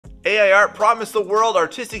AI art promised the world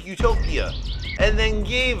artistic utopia, and then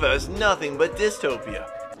gave us nothing but dystopia.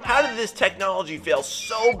 How did this technology fail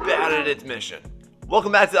so bad at its mission?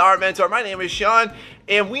 Welcome back to the Art Mentor. My name is Sean,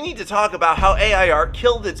 and we need to talk about how AI art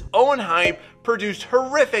killed its own hype, produced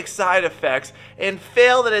horrific side effects, and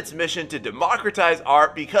failed at its mission to democratize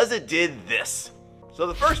art because it did this. So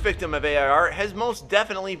the first victim of AI art has most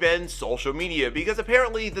definitely been social media, because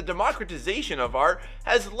apparently the democratization of art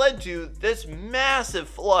has led to this massive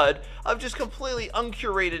flood of just completely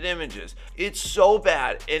uncurated images. It's so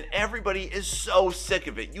bad and everybody is so sick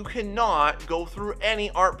of it. You cannot go through any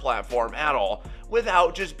art platform at all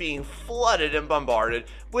without just being flooded and bombarded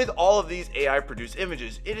with all of these AI produced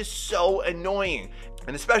images. It is so annoying,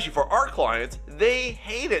 and especially for art clients, they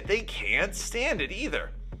hate it. They can't stand it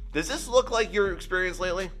either. Does this look like your experience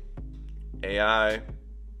lately? AI,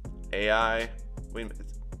 wait a minute,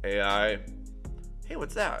 it's AI. Hey,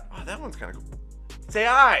 what's that? Oh, that one's kind of cool. It's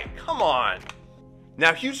AI, come on.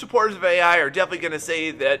 Now, huge supporters of AI are definitely gonna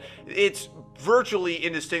say that it's virtually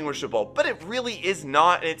indistinguishable, but it really is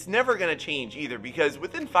not, and it's never gonna change either, because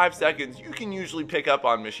within 5 seconds, you can usually pick up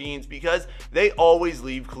on machines because they always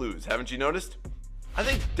leave clues. Haven't you noticed? I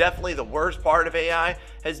think definitely the worst part of AI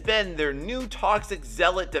has been their new toxic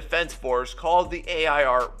zealot defense force called the AI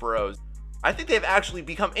art bros. I think they've actually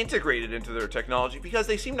become integrated into their technology because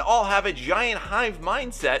they seem to all have a giant hive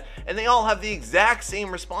mindset, and they all have the exact same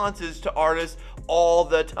responses to artists all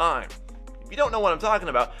the time. If you don't know what I'm talking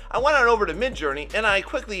about, I went on over to Midjourney and I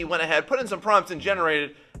quickly went ahead, put in some prompts, and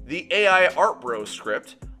generated the AI art bros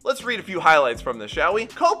script. Let's read a few highlights from this, shall we?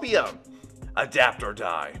 Copium, adapt or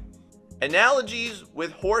die. Analogies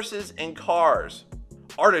with horses and cars.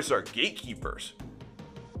 Artists are gatekeepers.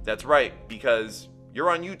 That's right, because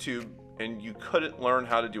you're on YouTube and you couldn't learn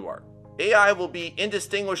how to do art. AI will be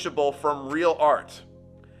indistinguishable from real art.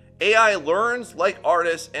 AI learns like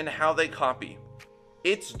artists and how they copy.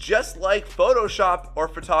 It's just like Photoshop or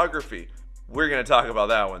photography. We're gonna talk about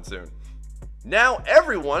that one soon. Now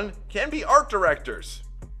everyone can be art directors.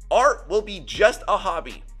 Art will be just a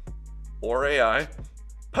hobby. Or AI.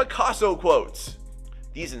 Picasso quotes.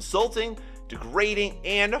 These insulting, degrading,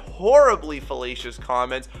 and horribly fallacious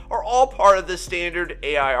comments are all part of the standard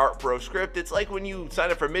AI art bro script. It's like when you sign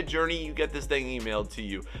up for Midjourney, you get this thing emailed to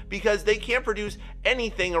you, because they can't produce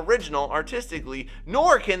anything original artistically,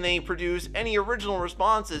 nor can they produce any original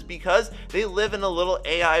responses, because they live in a little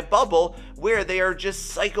AI bubble where they are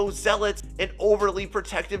just psycho zealots and overly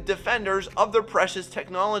protective defenders of their precious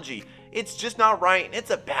technology. It's just not right, and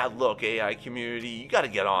it's a bad look, AI community. You gotta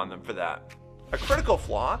get on them for that. A critical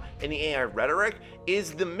flaw in the AI rhetoric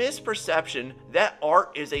is the misperception that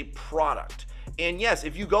art is a product. And yes,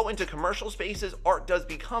 if you go into commercial spaces, art does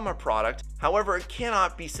become a product. However, it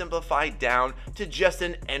cannot be simplified down to just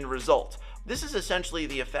an end result. This is essentially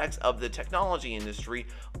the effects of the technology industry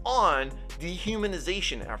on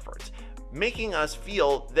dehumanization efforts, making us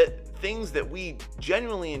feel that things that we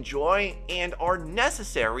genuinely enjoy and are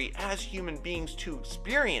necessary as human beings to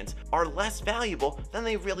experience are less valuable than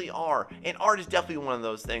they really are. And art is definitely one of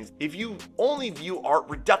those things. If you only view art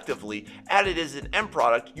reductively at it as an end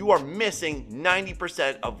product, you are missing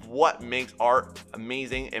 90% of what makes art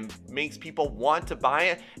amazing and makes people want to buy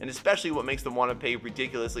it, and especially what makes them want to pay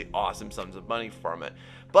ridiculously awesome sums of money from it.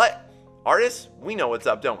 But artists, we know what's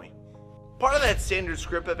up, don't we? Part of that standard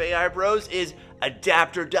script of AI bros is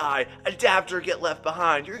adapt or die, adapt or get left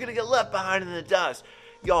behind. You're gonna get left behind in the dust.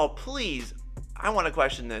 Y'all, please, I wanna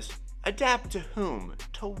question this. Adapt to whom?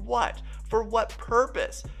 To what? For what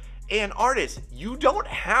purpose? And artists, you don't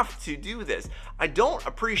have to do this. I don't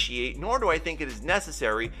appreciate, nor do I think it is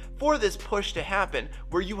necessary for this push to happen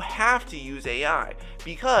where you have to use AI,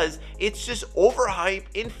 because it's just overhype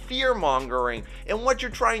and fear mongering. And what you're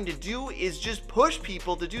trying to do is just push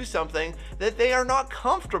people to do something that they are not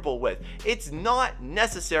comfortable with. It's not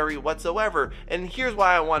necessary whatsoever. And here's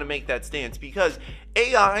why I want to make that stance, because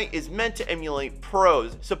AI is meant to emulate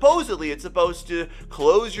pros. Supposedly, it's supposed to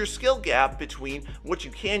close your skill gap between what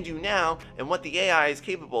you can do now and what the AI is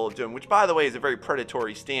capable of doing, which, by the way, is a very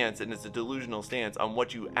predatory stance, and it's a delusional stance on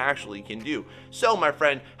what you actually can do. So, my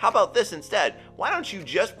friend, how about this instead? Why don't you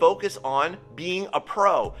just focus on being a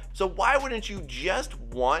pro? So why wouldn't you just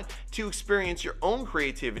want to experience your own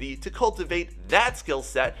creativity, to cultivate that skill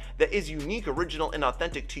set that is unique, original, and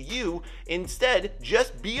authentic to you? Instead,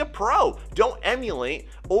 just be a pro. Don't emulate,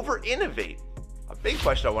 over innovate. A big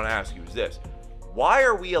question I want to ask you is this: why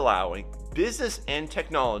are we allowing business and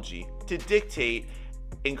technology to dictate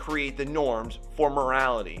and create the norms for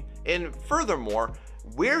morality? And furthermore,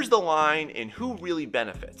 where's the line and who really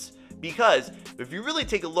benefits? Because if you really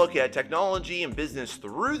take a look at technology and business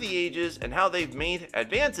through the ages and how they've made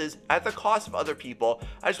advances at the cost of other people,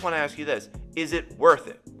 I just want to ask you this: is it worth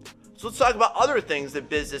it? So let's talk about other things that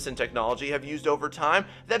business and technology have used over time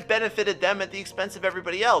that benefited them at the expense of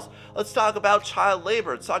everybody else. Let's talk about child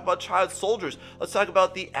labor. Let's talk about child soldiers. Let's talk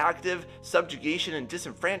about the active subjugation and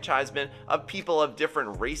disenfranchisement of people of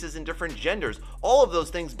different races and different genders. All of those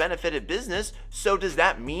things benefited business. So does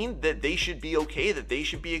that mean that they should be okay, that they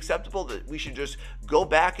should be acceptable, that we should just go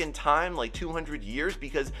back in time like 200 years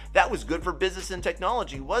because that was good for business and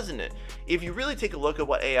technology, wasn't it? If you really take a look at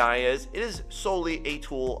what AI is, it is solely a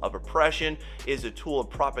tool of oppression, is a tool of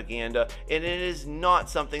propaganda, and it is not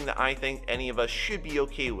something that I think any of us should be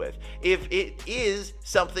okay with. If it is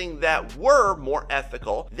something that were more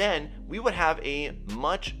ethical, then we would have a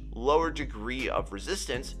much lower degree of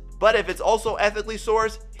resistance. But if it's also ethically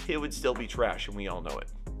sourced, it would still be trash, and we all know it.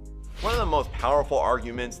 One of the most powerful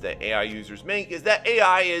arguments that AI users make is that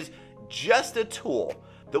AI is just a tool.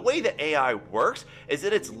 The way that AI works is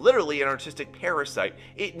that it's literally an artistic parasite.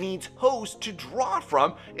 It needs hosts to draw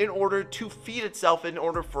from in order to feed itself, in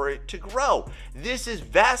order for it to grow. This is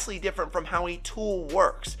vastly different from how a tool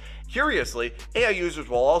works. Curiously, AI users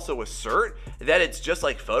will also assert that it's just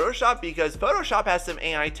like Photoshop because Photoshop has some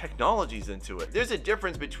AI technologies into it. There's a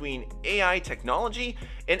difference between AI technology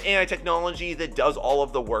and AI technology that does all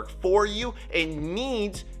of the work for you and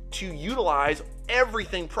needs to utilize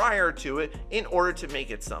everything prior to it in order to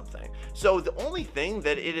make it something. So the only thing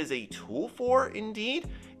that it is a tool for, indeed,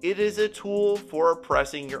 it is a tool for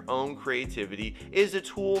oppressing your own creativity, is a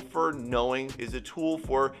tool for knowing, is a tool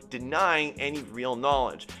for denying any real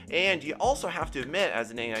knowledge. And you also have to admit as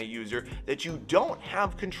an AI user that you don't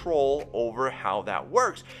have control over how that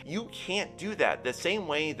works. You can't do that the same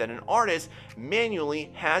way that an artist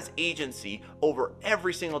manually has agency over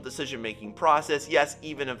every single decision-making process, yes,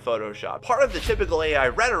 even in Photoshop. Part of the typical AI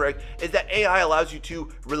rhetoric is that AI allows you to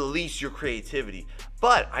release your creativity.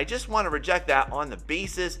 But I just want to reject that on the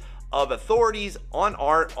basis of authorities on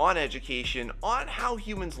art, on education, on how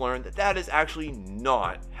humans learn, that is actually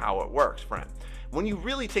not how it works, friend. When you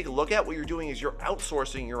really take a look at what you're doing is you're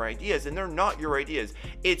outsourcing your ideas, and they're not your ideas.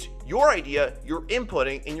 It's your idea, you're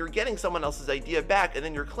inputting, and you're getting someone else's idea back, and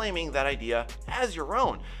then you're claiming that idea as your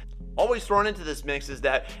own. Always thrown into this mix is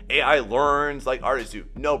that AI learns like artists do.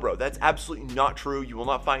 No, bro, that's absolutely not true. You will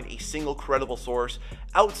not find a single credible source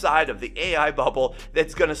outside of the AI bubble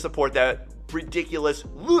that's going to support that ridiculous,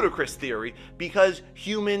 ludicrous theory, because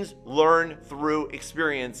humans learn through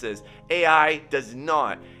experiences. AI does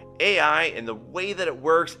not. AI and the way that it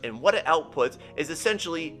works and what it outputs is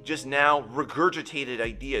essentially just now regurgitated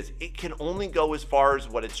ideas. It can only go as far as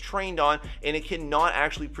what it's trained on, and it cannot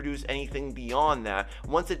actually produce anything beyond that.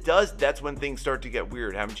 Once it does, that's when things start to get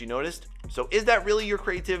weird. Haven't you noticed? So is that really your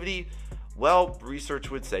creativity? Well,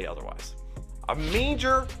 research would say otherwise. A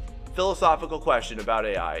major philosophical question about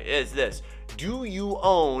AI is this: do you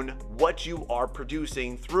own what you are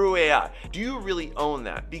producing through AI? Do you really own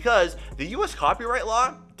that? Because the US copyright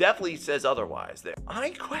law definitely says otherwise there. I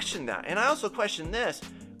question that, and I also question this: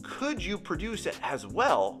 could you produce it as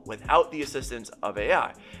well without the assistance of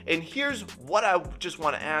AI? And here's what I just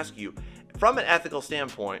want to ask you. From an ethical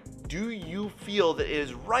standpoint, do you feel that it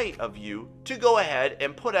is right of you to go ahead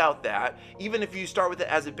and put out that, even if you start with it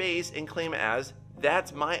as a base and claim it as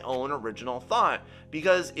that's my own original thought?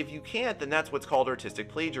 Because if you can't, then that's what's called artistic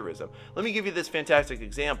plagiarism. Let me give you this fantastic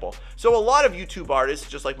example. So a lot of YouTube artists,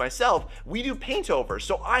 just like myself, we do paintovers.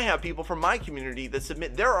 So I have people from my community that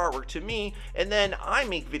submit their artwork to me, and then I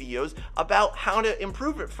make videos about how to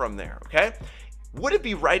improve it from there, okay? Would it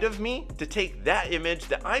be right of me to take that image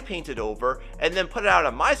that I painted over and then put it out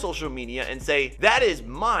on my social media and say, that is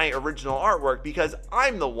my original artwork because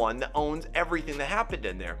I'm the one that owns everything that happened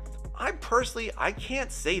in there? I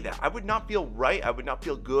can't say that. I would not feel right. I would not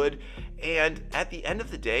feel good. And at the end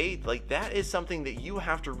of the day, like, that is something that you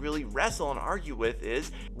have to really wrestle and argue with,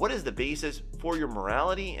 is what is the basis for your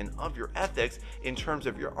morality and of your ethics in terms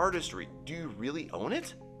of your artistry? Do you really own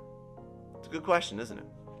it? It's a good question, isn't it?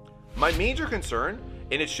 My major concern,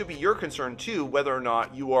 and it should be your concern too, whether or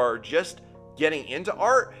not you are just getting into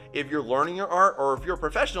art, if you're learning your art, or if you're a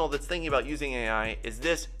professional that's thinking about using AI, is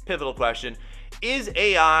this pivotal question: is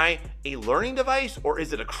AI a learning device or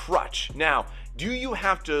is it a crutch? Now, do you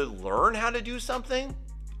have to learn how to do something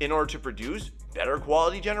in order to produce better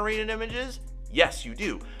quality generated images? Yes, you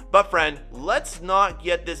do. But friend, let's not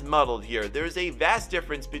get this muddled here. There's a vast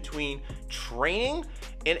difference between training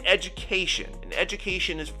and education. And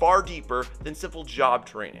education is far deeper than simple job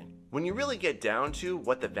training. When you really get down to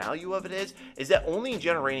what the value of it is that only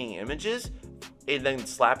generating images and then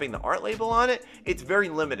slapping the art label on it, it's very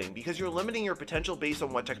limiting because you're limiting your potential based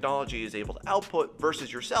on what technology is able to output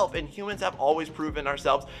versus yourself. And humans have always proven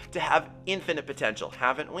ourselves to have infinite potential,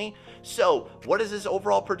 haven't we? So what does this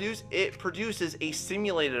overall produce? It produces a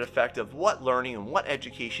simulated effect of what learning and what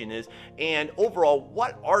education is, and overall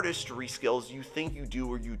what artistry skills you think you do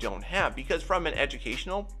or you don't have. Because from an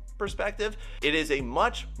educational perspective, it is a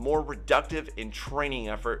much more reductive and training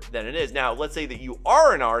effort than it is. Now, let's say that you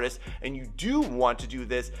are an artist and you do want to do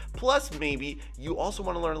this, plus maybe you also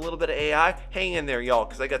want to learn a little bit of AI. Hang in there, y'all,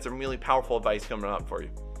 because I got some really powerful advice coming up for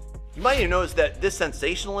you. You might even notice that this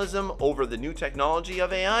sensationalism over the new technology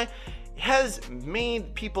of AI has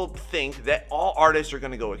made people think that all artists are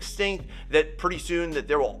going to go extinct, that pretty soon that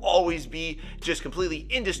there will always be just completely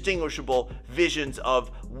indistinguishable visions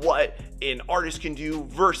of what an artist can do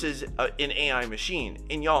versus an AI machine.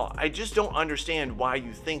 And y'all, I just don't understand why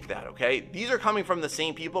you think that, okay? These are coming from the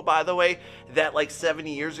same people, by the way, that like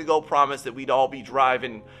 70 years ago promised that we'd all be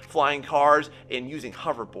driving flying cars and using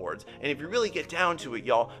hoverboards. And if you really get down to it,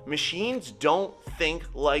 y'all, machines don't think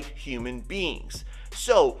like human beings.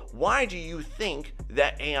 So why do you think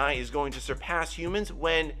that AI is going to surpass humans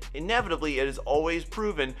when inevitably it is always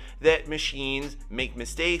proven that machines make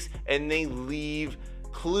mistakes and they leave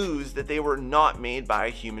clues that they were not made by a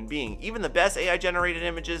human being? Even the best AI generated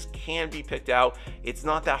images can be picked out. It's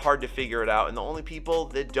not that hard to figure it out, and the only people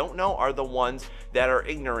that don't know are the ones that are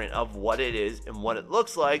ignorant of what it is and what it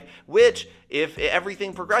looks like, which if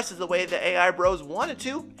everything progresses the way the AI bros wanted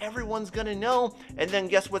to, everyone's gonna know. And then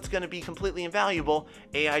guess what's gonna be completely invaluable?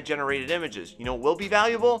 AI generated images. You know what will be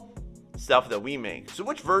valuable? Stuff that we make. So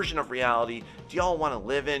which version of reality do y'all want to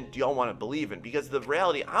live in? Do y'all want to believe in? Because the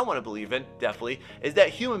reality I want to believe in, definitely, is that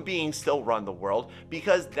human beings still run the world,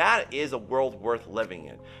 because that is a world worth living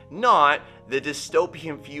in, not the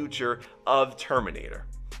dystopian future of Terminator.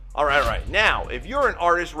 All right. Now, if you're an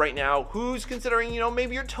artist right now who's considering,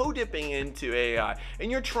 maybe you're toe dipping into AI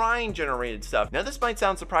and you're trying generated stuff. Now, this might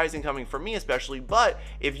sound surprising coming from me especially, but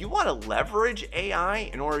if you want to leverage AI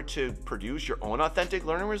in order to produce your own authentic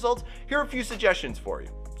learning results, here are a few suggestions for you.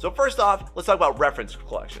 So first off, let's talk about reference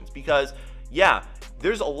collections, because yeah,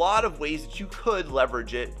 there's a lot of ways that you could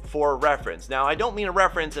leverage it for a reference. Now, I don't mean a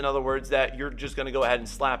reference, in other words, that you're just gonna go ahead and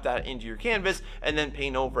slap that into your canvas and then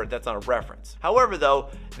paint over it. That's not a reference. However, though,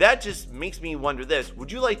 that just makes me wonder this.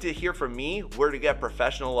 Would you like to hear from me where to get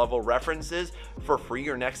professional level references for free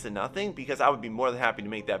or next to nothing? Because I would be more than happy to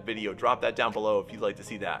make that video. Drop that down below if you'd like to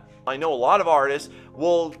see that. I know a lot of artists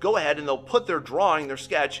will go ahead and they'll put their drawing, their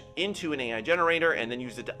sketch, into an AI generator and then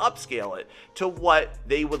use it to upscale it to what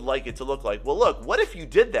they would like it to look like. Well, look, what if you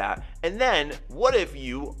did that, and then what if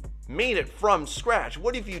you made it from scratch?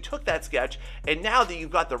 What if you took that sketch, and now that you've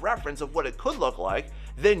got the reference of what it could look like,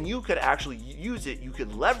 then you could actually use it, you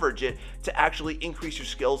could leverage it to actually increase your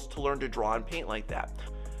skills to learn to draw and paint like that.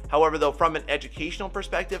 However, though, from an educational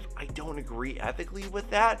perspective, I don't agree ethically with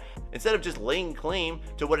that. Instead of just laying claim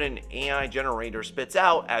to what an AI generator spits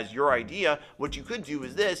out as your idea, what you could do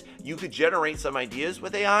is this: you could generate some ideas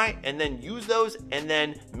with AI and then use those and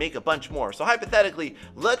then make a bunch more. So hypothetically,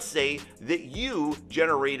 let's say that you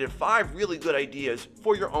generated 5 really good ideas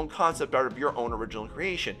for your own concept art of your own original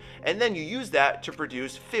creation, and then you use that to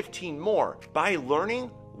produce 15 more by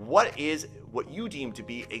learning what you deem to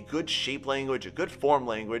be a good shape language, a good form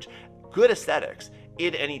language, good aesthetics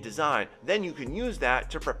in any design. Then you can use that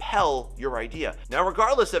to propel your idea. Now,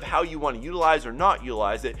 regardless of how you want to utilize or not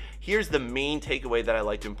utilize it, here's the main takeaway that I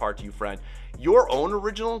like to impart to you, friend. Your own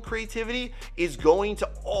original creativity is going to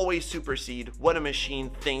always supersede what a machine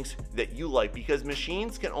thinks that you like, because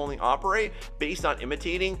machines can only operate based on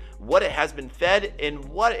imitating what it has been fed and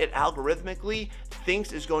what it algorithmically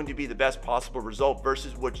thinks is going to be the best possible result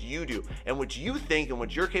versus what you do. And what you think and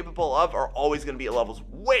what you're capable of are always going to be at levels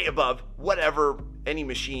way above whatever any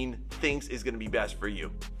machine thinks is going to be best for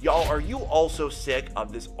you. Y'all, are you also sick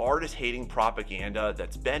of this artist hating propaganda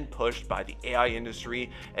that's been pushed by the AI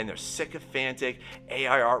industry and their sycophantic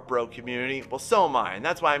AI art bro community? Well, so am I, and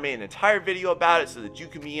that's why I made an entire video about it, so that you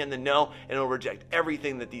can be in the know and it'll reject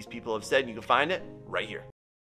everything that these people have said, and you can find it right here.